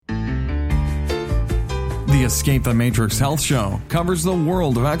The Escape the Matrix Health Show covers the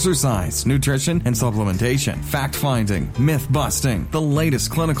world of exercise, nutrition, and supplementation, fact-finding, myth-busting, the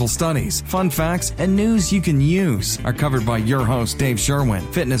latest clinical studies, fun facts, and news you can use are covered by your host, Dave Sherwin,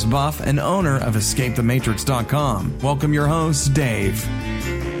 fitness buff and owner of EscapeTheMatrix.com. Welcome your host, Dave.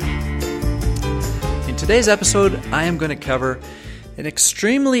 In today's episode, I am going to cover an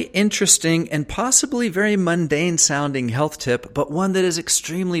extremely interesting and possibly very mundane sounding health tip, but one that is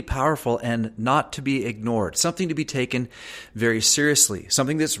extremely powerful and not to be ignored, something to be taken very seriously,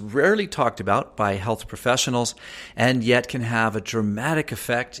 something that's rarely talked about by health professionals and yet can have a dramatic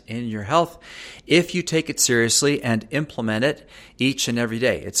effect in your health if you take it seriously and implement it each and every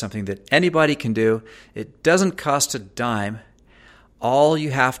day. It's something that anybody can do. It doesn't cost a dime. All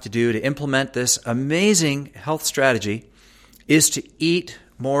you have to do to implement this amazing health strategy is to eat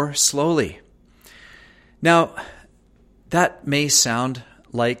more slowly. Now, that may sound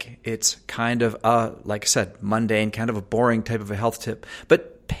like it's kind of like I said, mundane, kind of a boring type of a health tip,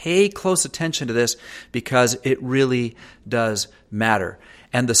 but pay close attention to this because it really does matter.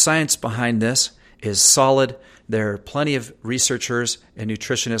 And the science behind this is solid. There are plenty of researchers and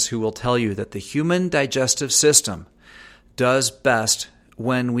nutritionists who will tell you that the human digestive system does best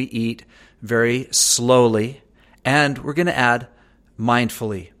when we eat very slowly, and we're going to add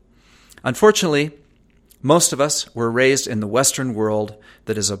mindfully. Unfortunately, most of us were raised in the Western world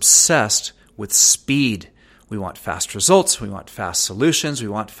that is obsessed with speed. We want fast results. We want fast solutions. We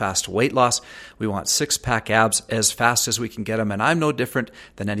want fast weight loss. We want six-pack abs as fast as we can get them. And I'm no different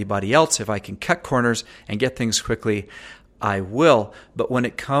than anybody else. If I can cut corners and get things quickly, I will. But when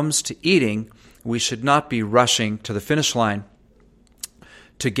it comes to eating, we should not be rushing to the finish line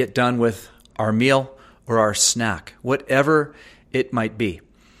to get done with our meal or our snack, whatever it might be.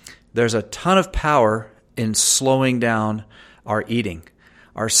 There's a ton of power in slowing down our eating.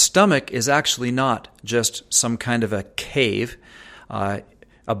 Our stomach is actually not just some kind of a cave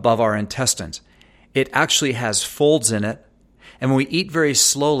above our intestines. It actually has folds in it. And when we eat very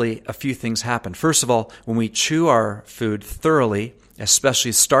slowly, a few things happen. First of all, when we chew our food thoroughly,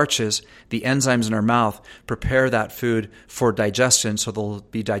 especially starches, the enzymes in our mouth prepare that food for digestion so they'll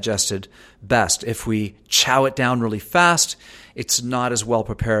be digested best. If we chow it down really fast, it's not as well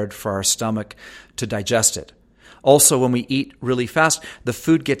prepared for our stomach to digest it. Also, when we eat really fast, the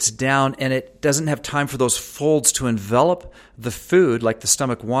food gets down and it doesn't have time for those folds to envelop the food like the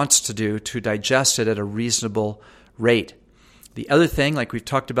stomach wants to do to digest it at a reasonable rate. The other thing, like we've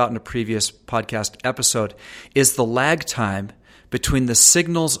talked about in a previous podcast episode, is the lag time between the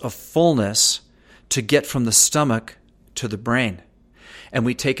signals of fullness to get from the stomach to the brain. And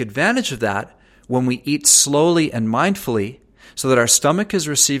we take advantage of that when we eat slowly and mindfully so that our stomach is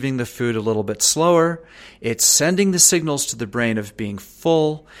receiving the food a little bit slower. It's sending the signals to the brain of being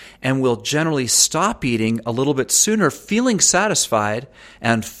full, and we'll generally stop eating a little bit sooner, feeling satisfied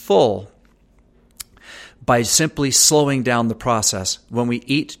and full by simply slowing down the process. When we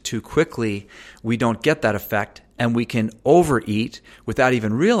eat too quickly, we don't get that effect, and we can overeat without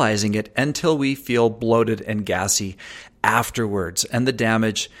even realizing it until we feel bloated and gassy afterwards, and the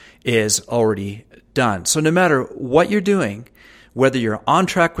damage is already done. So no matter what you're doing, whether you're on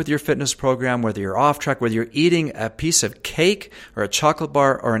track with your fitness program, whether you're off track, whether you're eating a piece of cake or a chocolate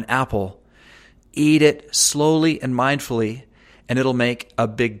bar or an apple, eat it slowly and mindfully, and it'll make a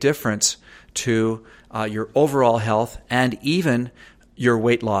big difference to your overall health and even your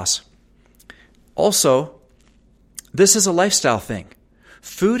weight loss. Also, this is a lifestyle thing.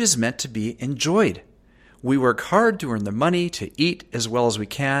 Food is meant to be enjoyed. We work hard to earn the money to eat as well as we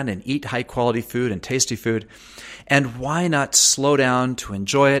can and eat high-quality food and tasty food. And why not slow down to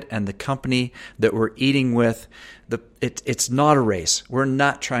enjoy it and the company that we're eating with? It's not a race. We're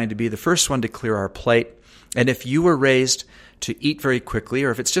not trying to be the first one to clear our plate. And if you were raised to eat very quickly,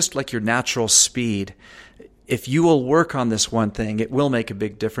 or if it's just like your natural speed, if you will work on this one thing, it will make a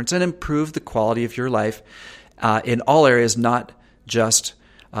big difference and improve the quality of your life in all areas, not just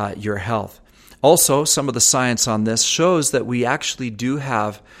your health. Also, some of the science on this shows that we actually do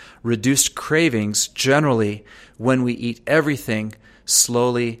have reduced cravings generally when we eat everything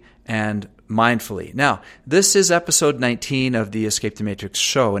slowly and mindfully. Now, this is episode 19 of the Escape the Matrix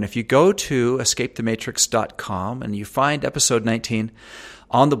show, and if you go to escapethematrix.com and you find episode 19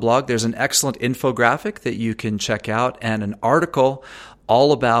 on the blog, there's an excellent infographic that you can check out and an article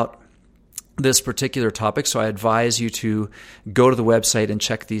all about this particular topic, so I advise you to go to the website and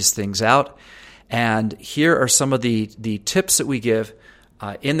check these things out. And here are some of the tips that we give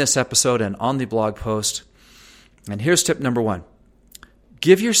in this episode and on the blog post. And here's tip number 1.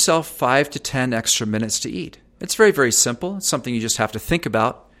 Give yourself 5 to 10 extra minutes to eat. It's very, very simple. It's something you just have to think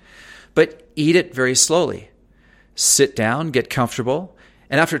about, but eat it very slowly. sit down, get comfortable,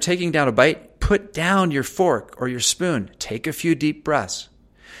 and after taking down a bite, put down your fork or your spoon. Take a few deep breaths.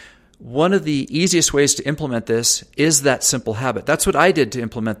 One of the easiest ways to implement this is that simple habit. That's what I did to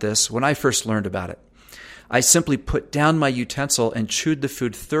implement this when I first learned about it. I simply put down my utensil and chewed the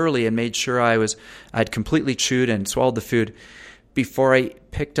food thoroughly and made sure I'd completely chewed and swallowed the food before I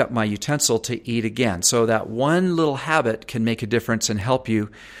picked up my utensil to eat again. So that one little habit can make a difference and help you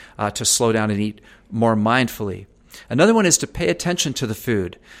to slow down and eat more mindfully. Another one is to pay attention to the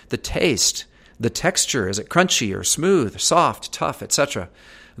food, the taste, the texture. Is it crunchy or smooth, soft, tough, etc.?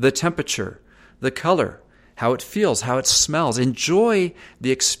 The temperature, the color, how it feels, how it smells. Enjoy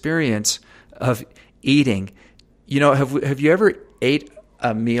the experience of eating. You know, have you ever ate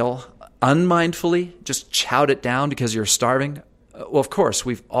a meal unmindfully, just chowed it down because you're starving? Well, of course,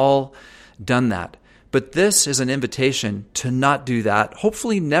 we've all done that. But this is an invitation to not do that,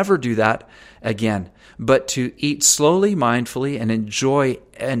 hopefully never do that again, but to eat slowly, mindfully, and enjoy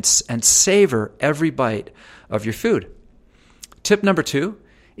and savor every bite of your food. Tip number 2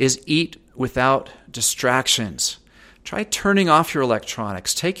 is eat without distractions. Try turning off your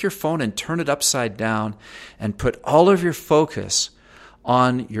electronics. Take your phone and turn it upside down and put all of your focus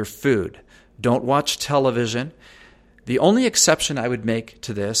on your food. Don't watch television. The only exception I would make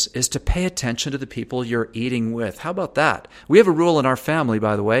to this is to pay attention to the people you're eating with. How about that? We have a rule in our family,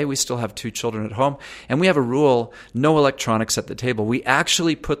 by the way. We still have 2 children at home, and we have a rule, no electronics at the table. We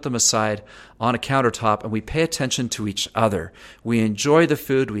actually put them aside on a countertop, and we pay attention to each other. We enjoy the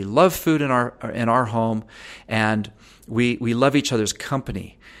food. We love food in our home, and we love each other's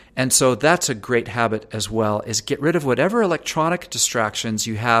company. And so that's a great habit as well, is get rid of whatever electronic distractions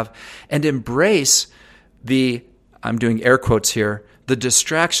you have and embrace I'm doing air quotes here, the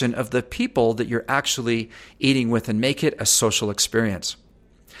distraction of the people that you're actually eating with, and make it a social experience.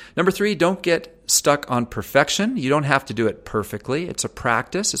 Number 3, don't get stuck on perfection. You don't have to do it perfectly. It's a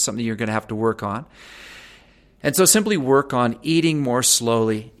practice. It's something you're going to have to work on. And so simply work on eating more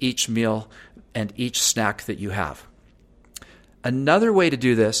slowly each meal and each snack that you have. Another way to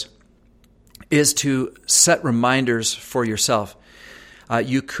do this is to set reminders for yourself.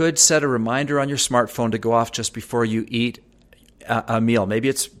 You could set a reminder on your smartphone to go off just before you eat a meal. Maybe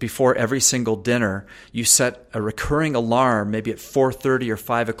it's before every single dinner. You set a recurring alarm, maybe at 4:30 or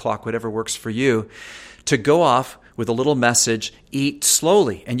 5 o'clock, whatever works for you, to go off with a little message, eat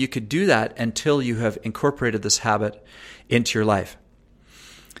slowly. And you could do that until you have incorporated this habit into your life.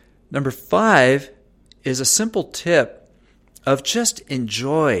 Number 5 is a simple tip of just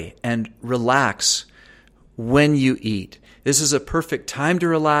enjoy and relax when you eat. This is a perfect time to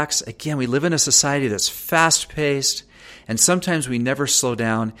relax. Again, we live in a society that's fast-paced, and sometimes we never slow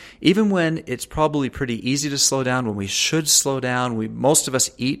down. Even when it's probably pretty easy to slow down, when we should slow down, most of us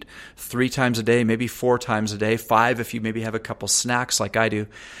eat 3 times a day, maybe 4 times a day, 5 if you maybe have a couple snacks like I do.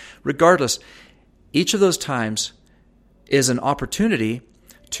 Regardless, each of those times is an opportunity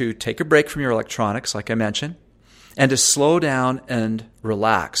to take a break from your electronics, like I mentioned, and to slow down and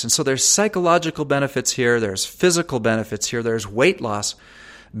relax. And so there's psychological benefits here, there's physical benefits here, there's weight loss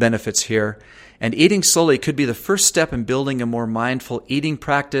benefits here. And eating slowly could be the first step in building a more mindful eating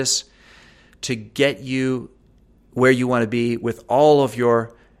practice to get you where you want to be with all of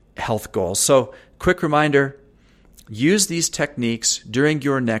your health goals. So, quick reminder, use these techniques during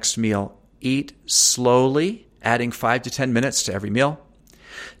your next meal. Eat slowly, adding 5 to 10 minutes to every meal.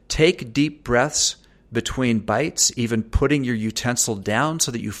 Take deep breaths between bites, even putting your utensil down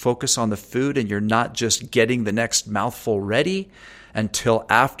so that you focus on the food and you're not just getting the next mouthful ready until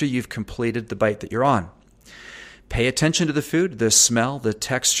after you've completed the bite that you're on. Pay attention to the food, the smell, the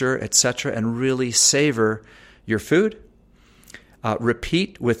texture, etc., and really savor your food.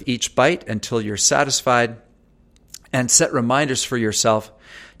 Repeat with each bite until you're satisfied, and set reminders for yourself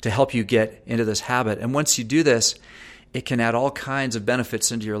to help you get into this habit. And once you do this, it can add all kinds of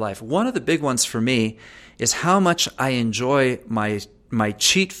benefits into your life. One of the big ones for me is how much I enjoy my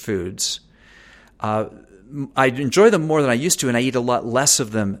cheat foods. I enjoy them more than I used to, and I eat a lot less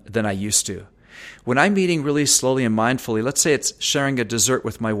of them than I used to. When I'm eating really slowly and mindfully, let's say it's sharing a dessert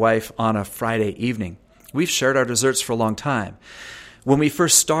with my wife on a Friday evening. We've shared our desserts for a long time. When we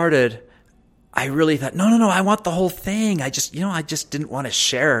first started, I really thought, no, I want the whole thing. I just didn't want to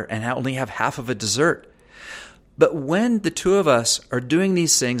share and only have half of a dessert. But when the two of us are doing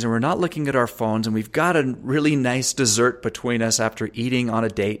these things and we're not looking at our phones and we've got a really nice dessert between us after eating on a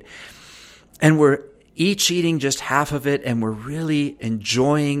date, and we're each eating just half of it and we're really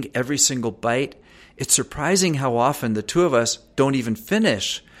enjoying every single bite, it's surprising how often the two of us don't even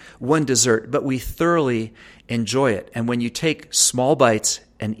finish one dessert, but we thoroughly enjoy it. And when you take small bites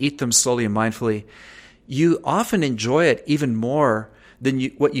and eat them slowly and mindfully, you often enjoy it even more than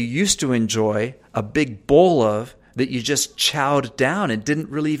what you used to enjoy a big bowl of that you just chowed down and didn't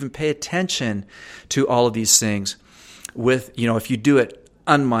really even pay attention to all of these things if you do it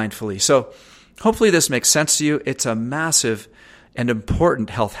unmindfully. So hopefully this makes sense to you. It's a massive and important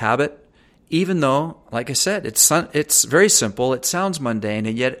health habit, even though, like I said, it's very simple. It sounds mundane,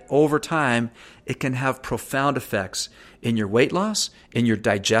 and yet over time, it can have profound effects in your weight loss, in your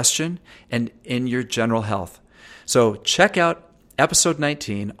digestion, and in your general health. So check out episode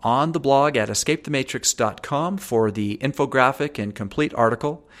 19 on the blog at escapethematrix.com for the infographic and complete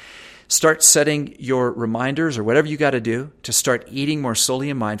article. Start setting your reminders or whatever you got to do to start eating more solely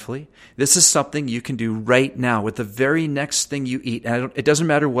and mindfully. This is something you can do right now with the very next thing you eat. And it doesn't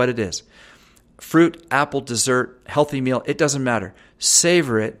matter what it is. Fruit, apple, dessert, healthy meal, it doesn't matter.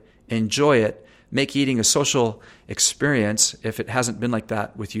 Savor it, enjoy it, make eating a social experience if it hasn't been like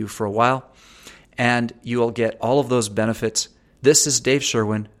that with you for a while, and you will get all of those benefits. This is Dave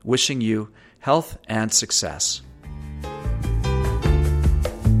Sherwin wishing you health and success.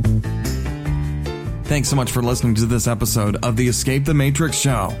 Thanks so much for listening to this episode of the Escape the Matrix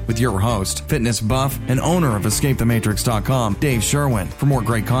Show with your host, fitness buff, and owner of EscapeTheMatrix.com, Dave Sherwin. For more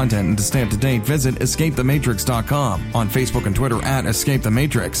great content and to stay up to date, visit EscapeTheMatrix.com, on Facebook and Twitter at Escape the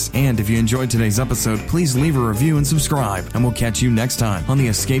Matrix. And if you enjoyed today's episode, please leave a review and subscribe. And we'll catch you next time on the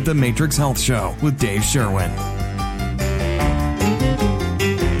Escape the Matrix Health Show with Dave Sherwin.